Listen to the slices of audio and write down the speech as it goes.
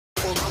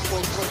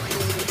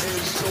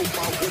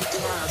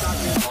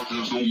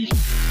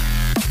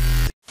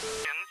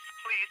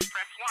Please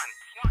press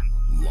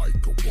 1.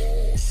 Like a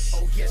boss.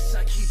 Oh yes,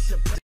 I keep the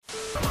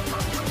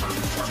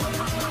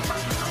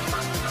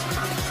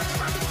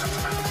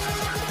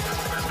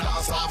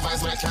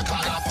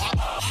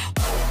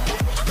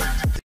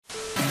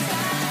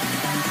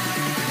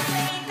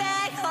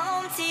back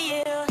home to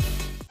you.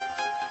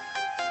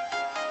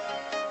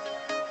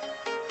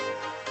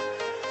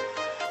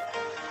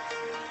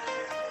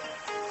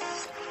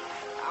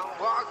 I'm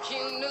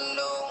walking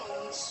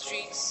alone, the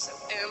streets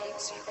are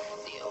empty.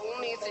 The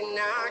only thing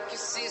I can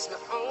see is my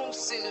own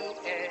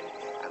silhouette.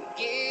 I'm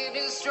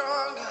getting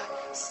stronger,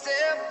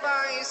 step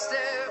by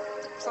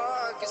step. The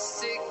clock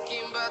is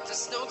ticking, but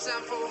there's no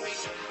time for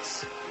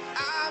regrets.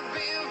 I've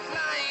been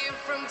flying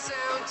from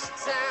town to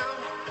town,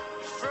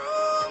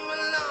 from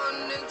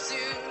London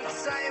to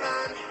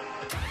Taiwan.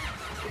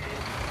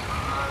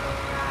 All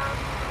around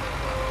the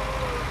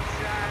world,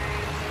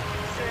 trying to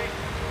take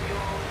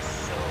your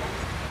soul.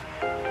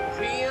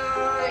 We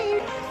are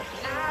here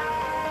now.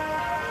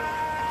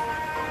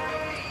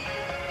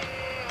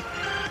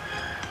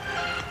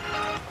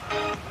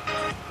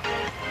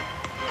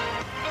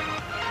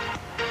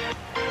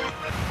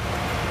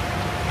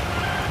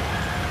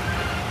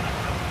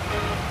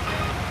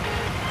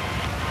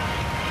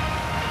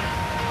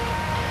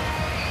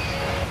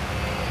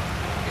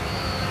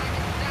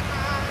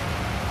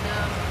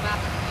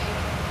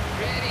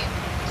 Ready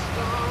to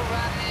go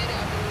right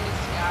up in the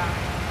sky.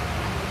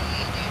 I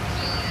need you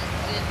to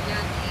listen,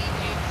 I need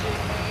you to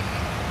hear,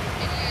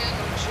 and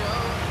don't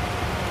show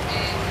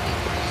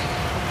anything.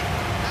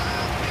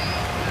 I've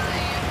been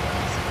flying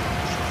from town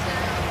to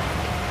town,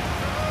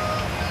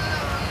 from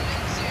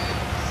London to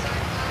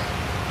Taiwan.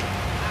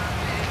 I've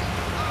been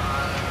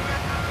all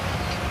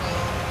around the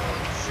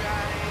globe,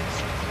 trying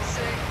to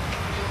protect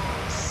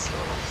your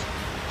soul.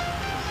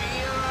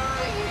 We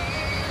are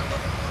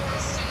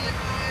heroes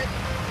tonight.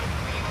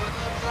 We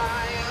will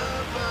fly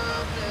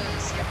above the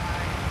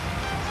sky.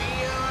 We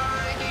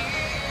are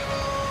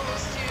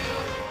heroes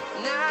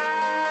tonight.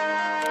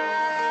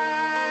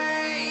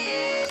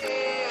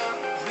 Yeah.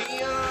 We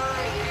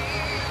are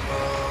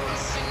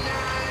heroes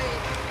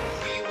tonight.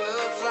 We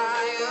will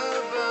fly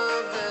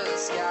above the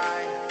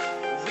sky.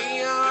 We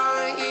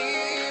are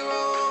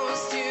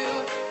heroes tonight.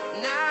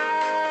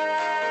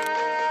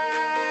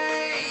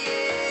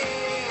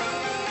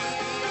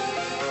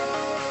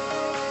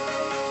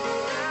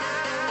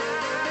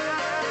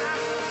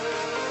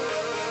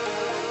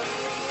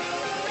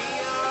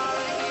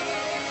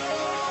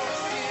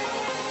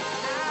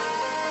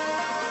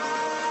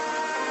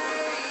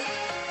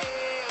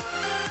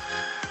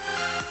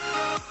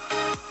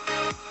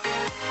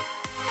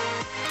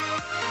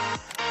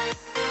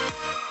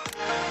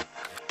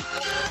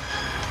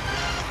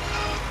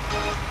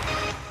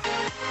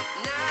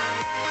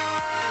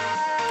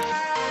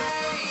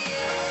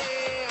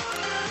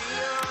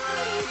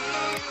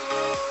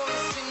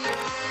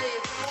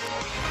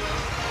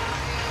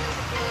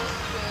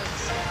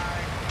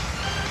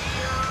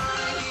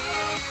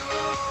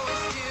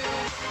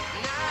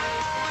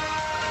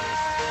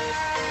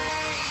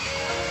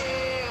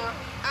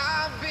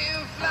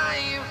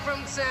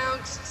 From town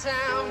to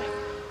town,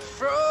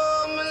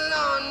 from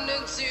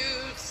London to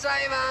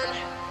Taiwan.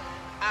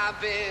 I've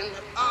been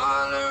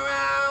all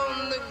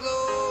around the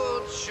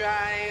globe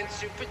trying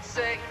to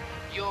protect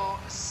your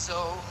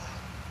soul.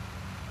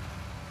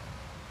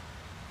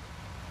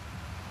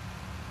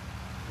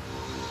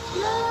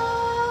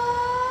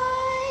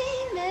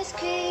 Nightmares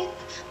creep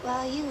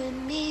while you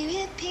and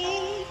me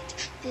repeat.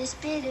 This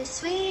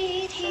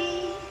bittersweet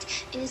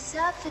heat is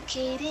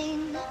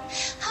suffocating.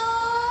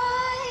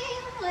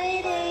 I'm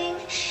waiting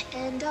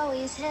and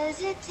always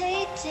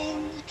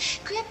hesitating.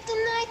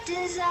 Kryptonite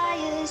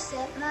desires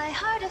set my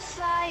heart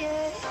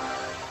afire.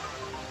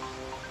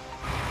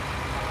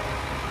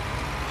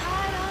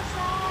 Heart on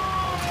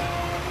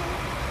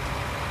fire.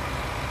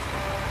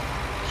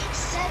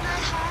 Set my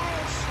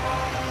heart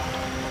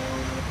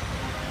afire.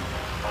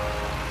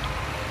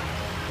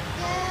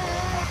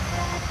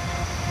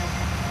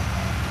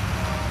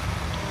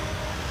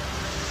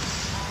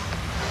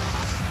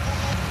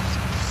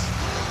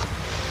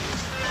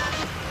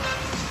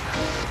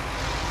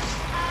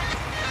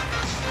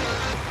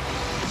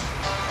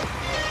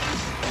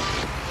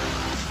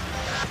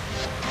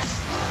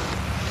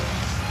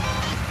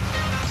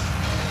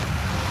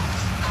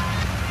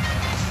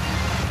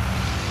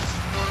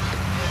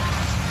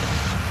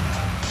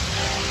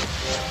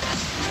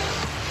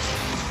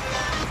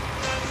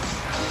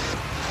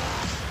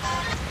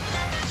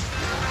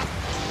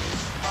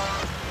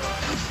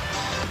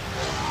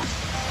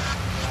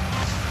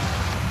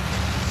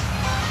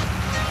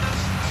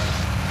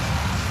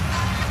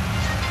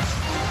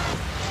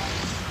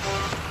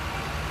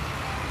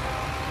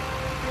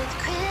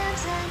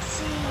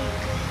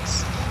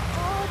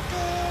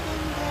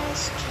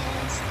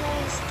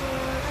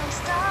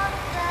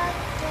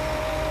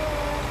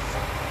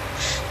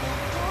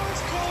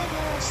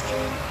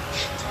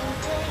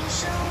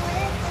 Temptation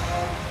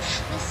within,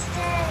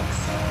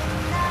 mistakes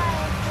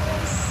ignite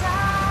the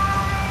sun.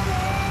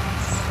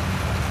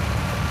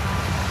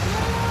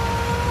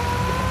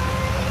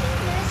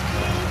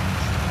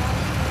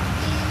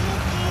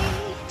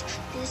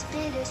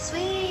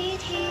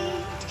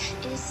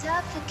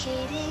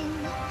 waiting.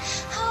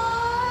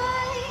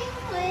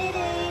 I'm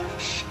waiting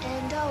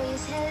and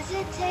always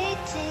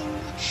hesitating.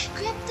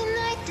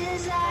 Kryptonite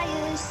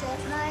desires set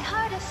my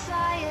heart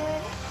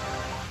afire.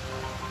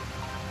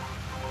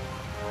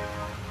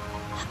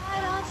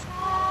 Heart on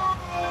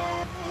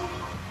fire.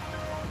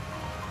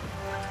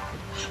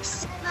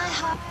 Set my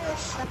heart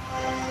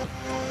afire.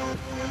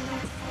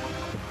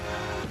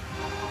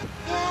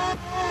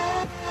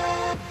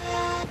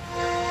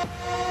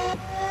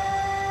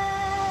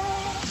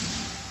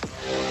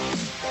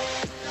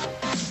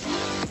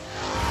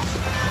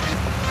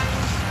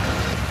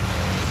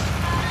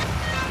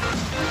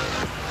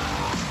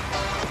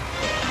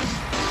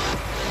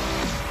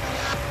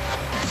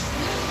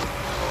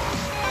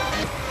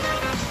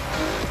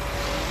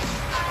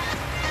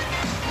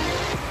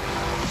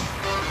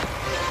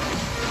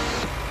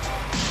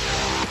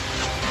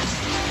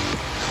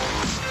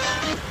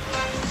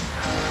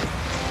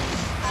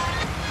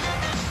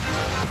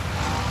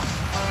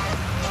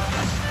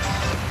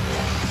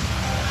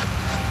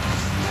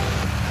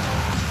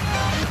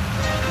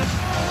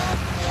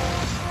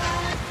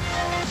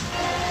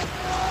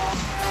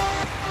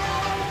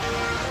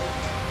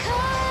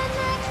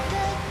 Connect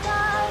the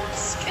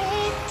dots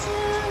straight to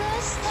the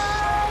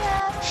start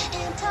of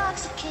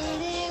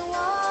intoxicating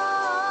wine.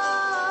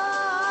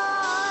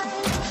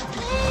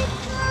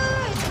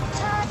 Flickering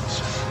touch,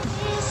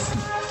 these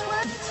soft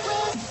words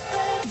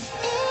whispered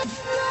in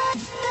the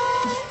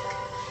dark.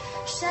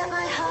 Set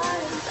my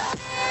heart on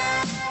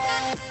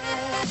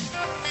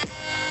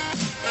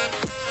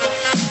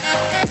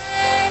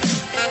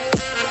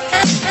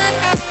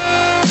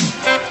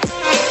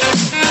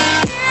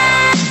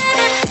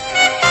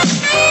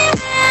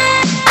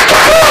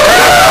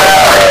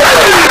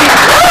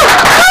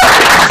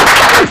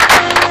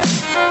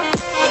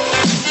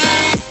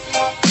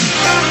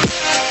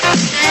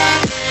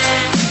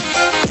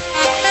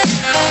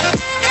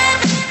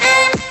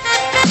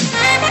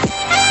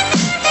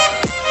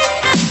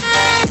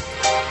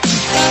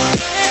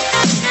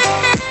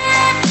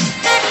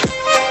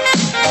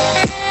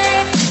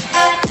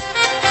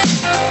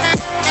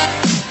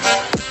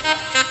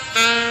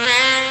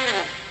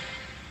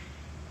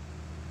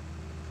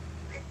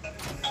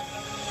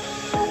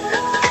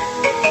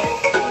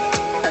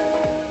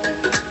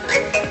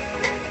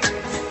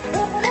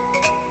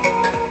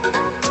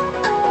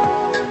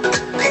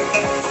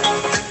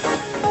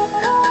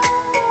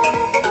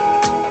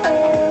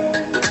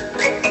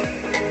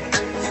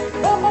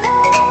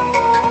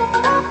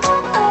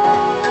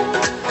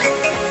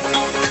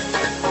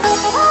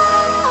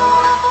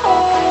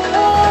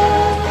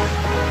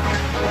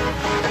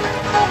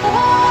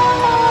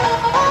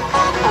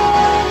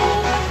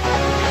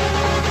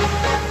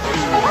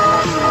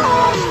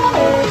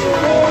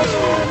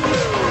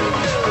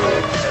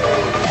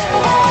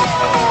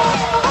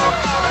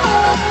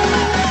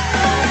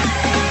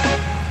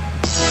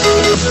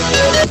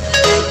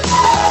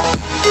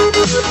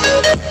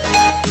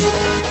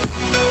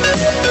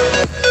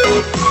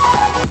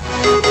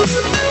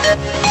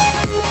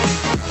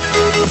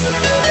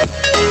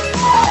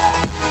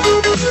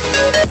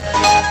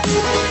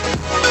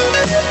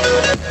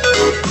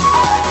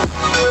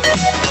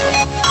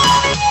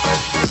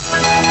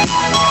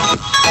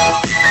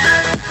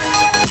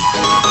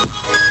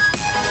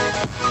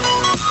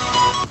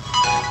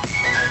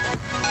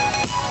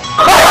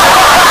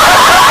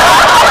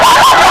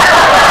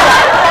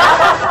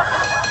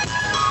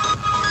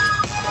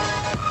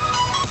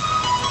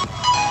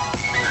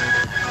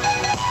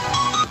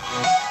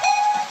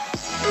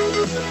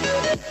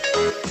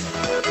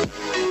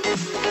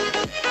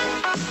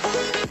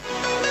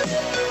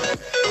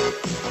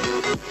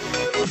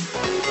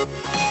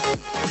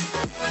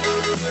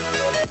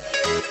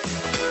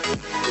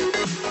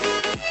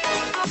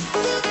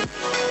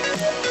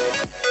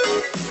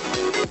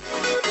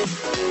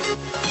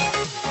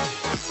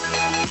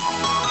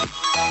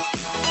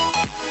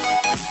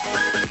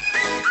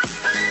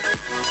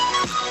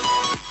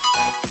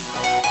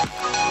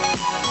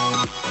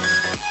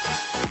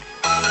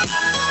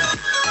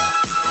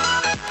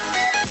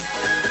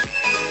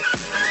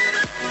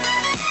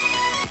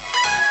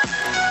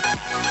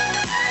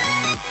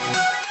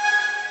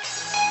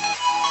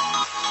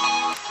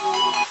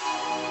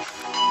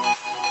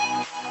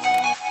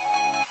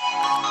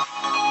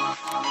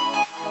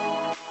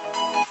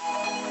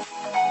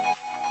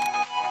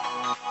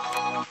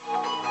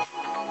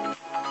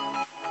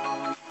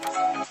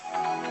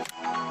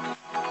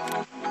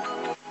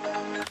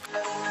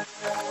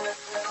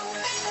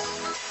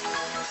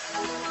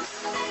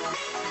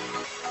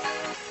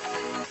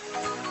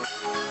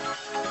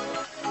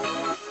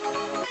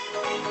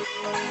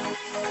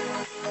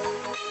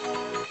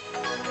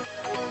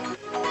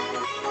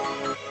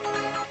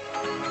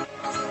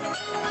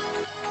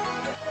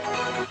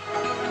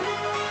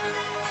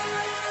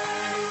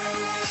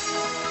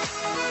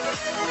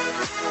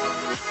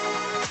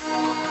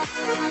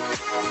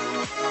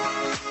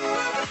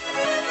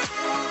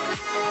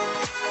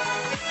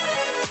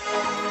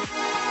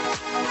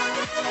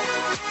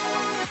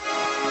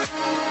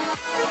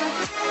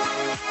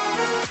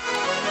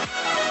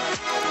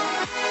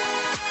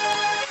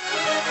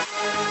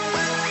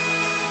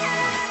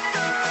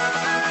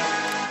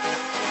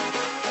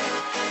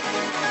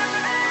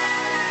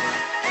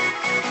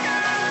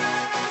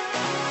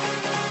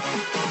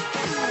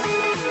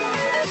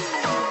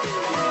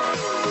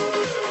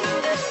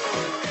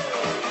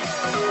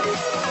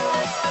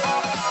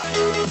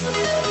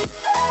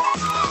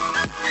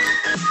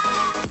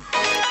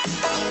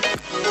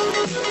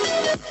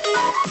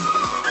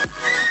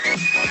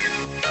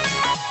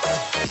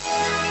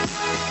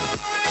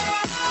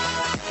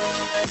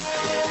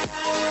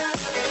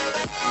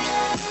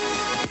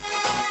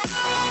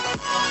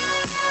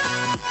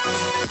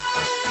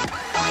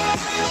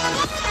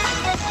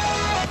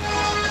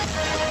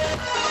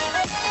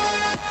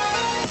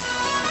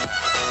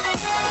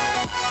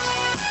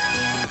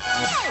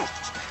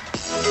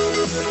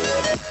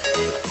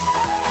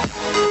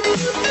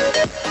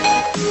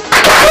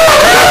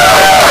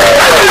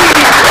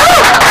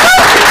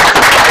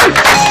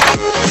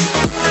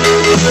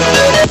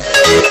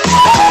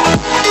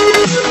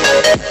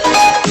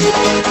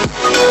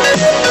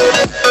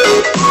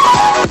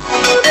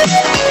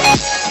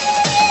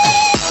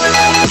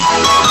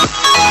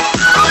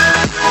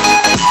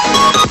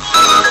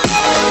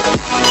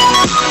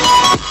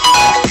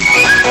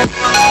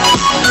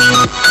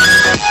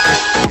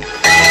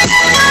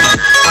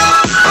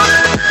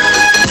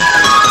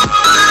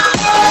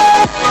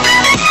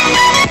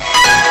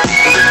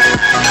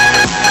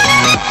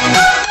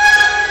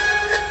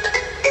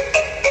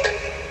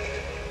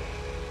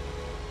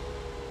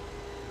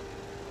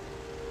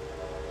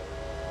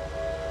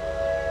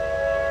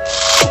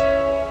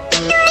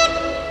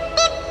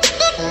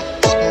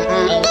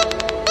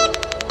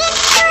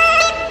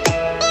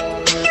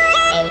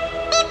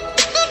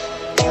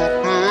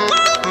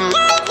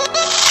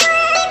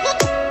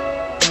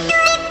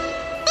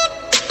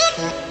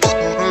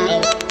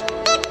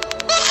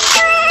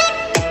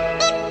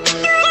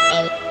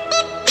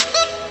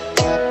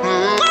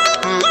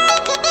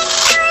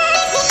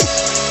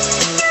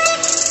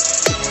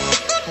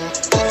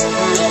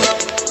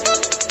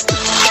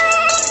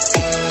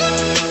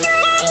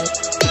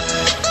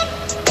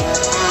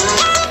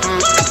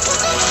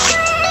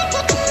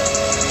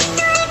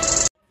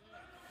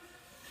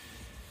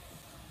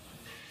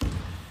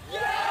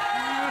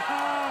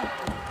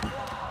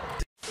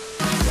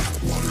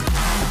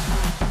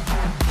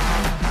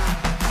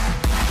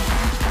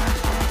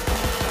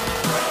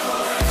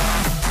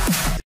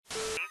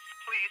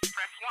Please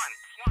press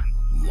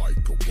 1.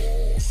 Like a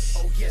boss.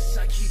 Oh yes,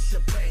 I keep the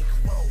bank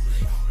rolling.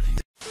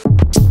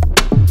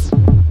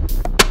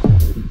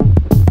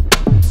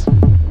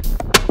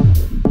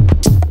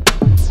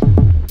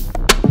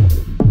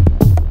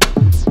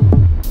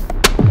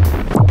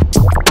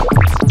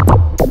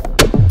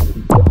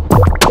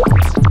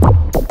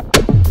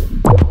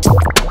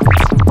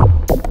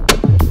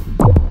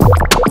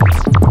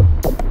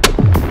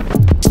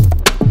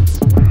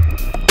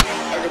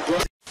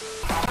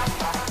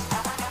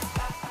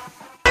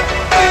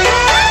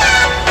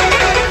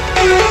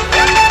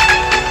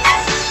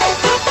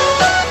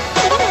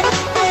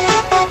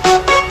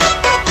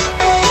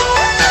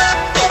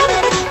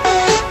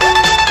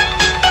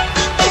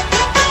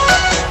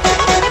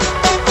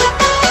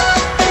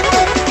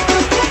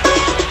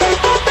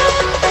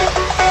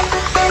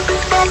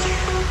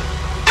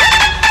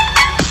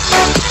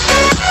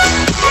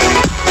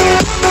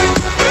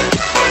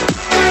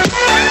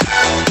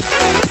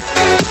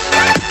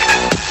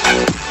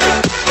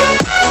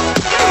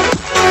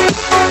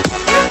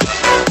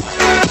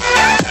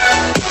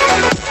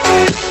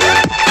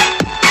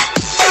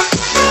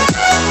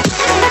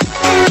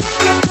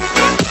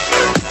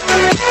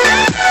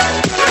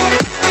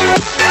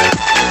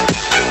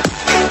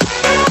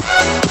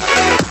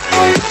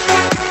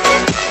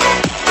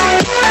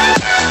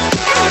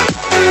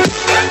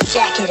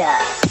 Jack it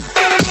up.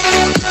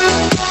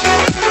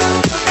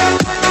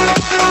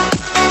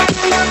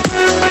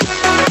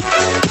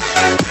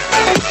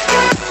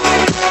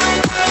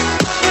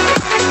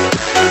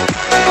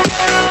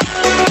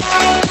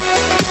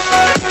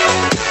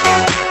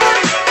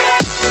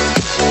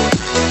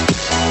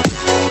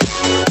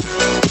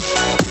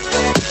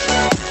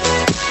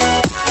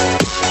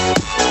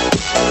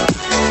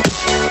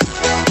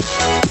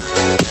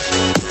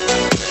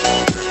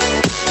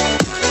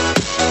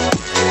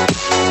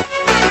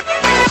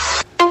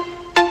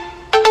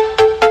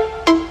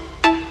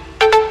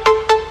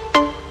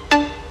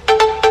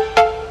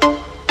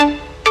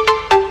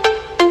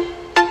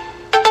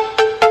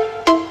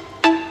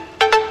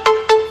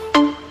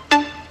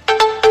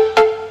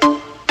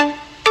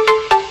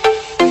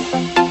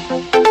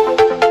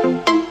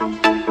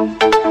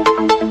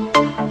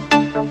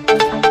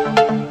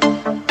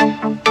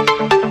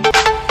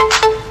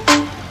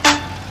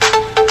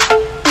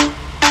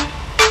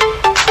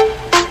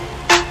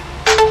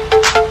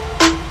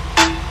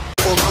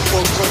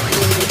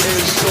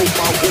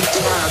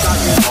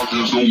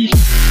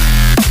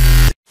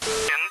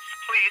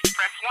 Please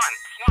press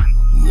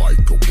 1.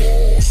 Like a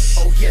boss.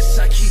 Oh yes,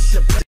 I keep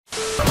the bank.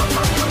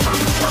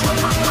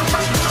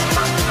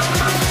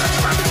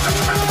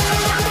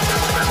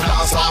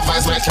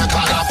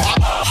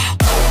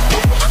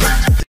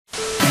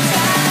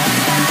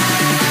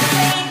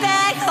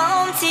 Back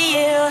home to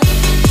you.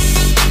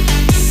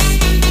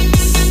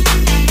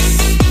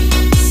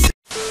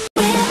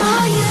 Where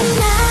are you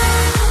now?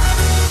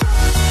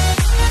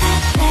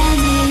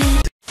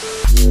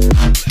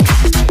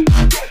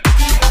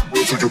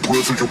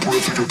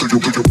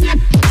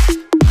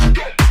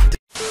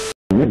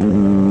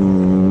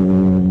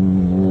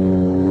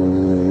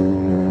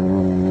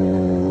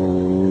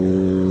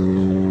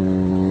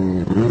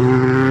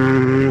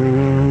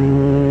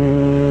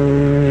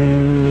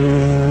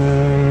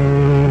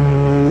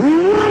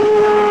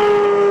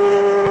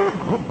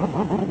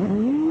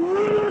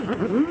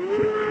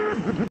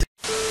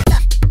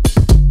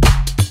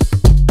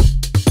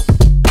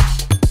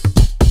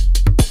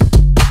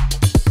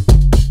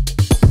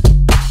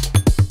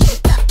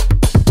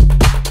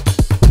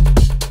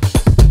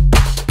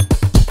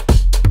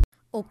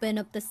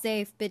 up the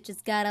safe,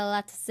 bitches got a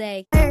lot to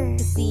say. To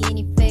see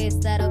any face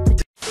that'll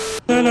put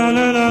and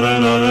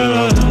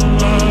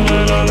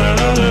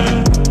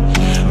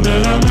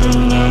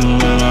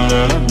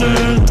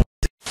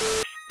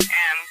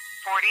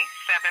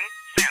 47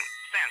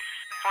 cents.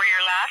 For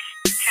your last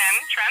 10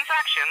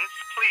 transactions,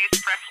 please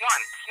press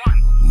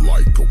 1.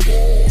 Like a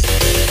ball.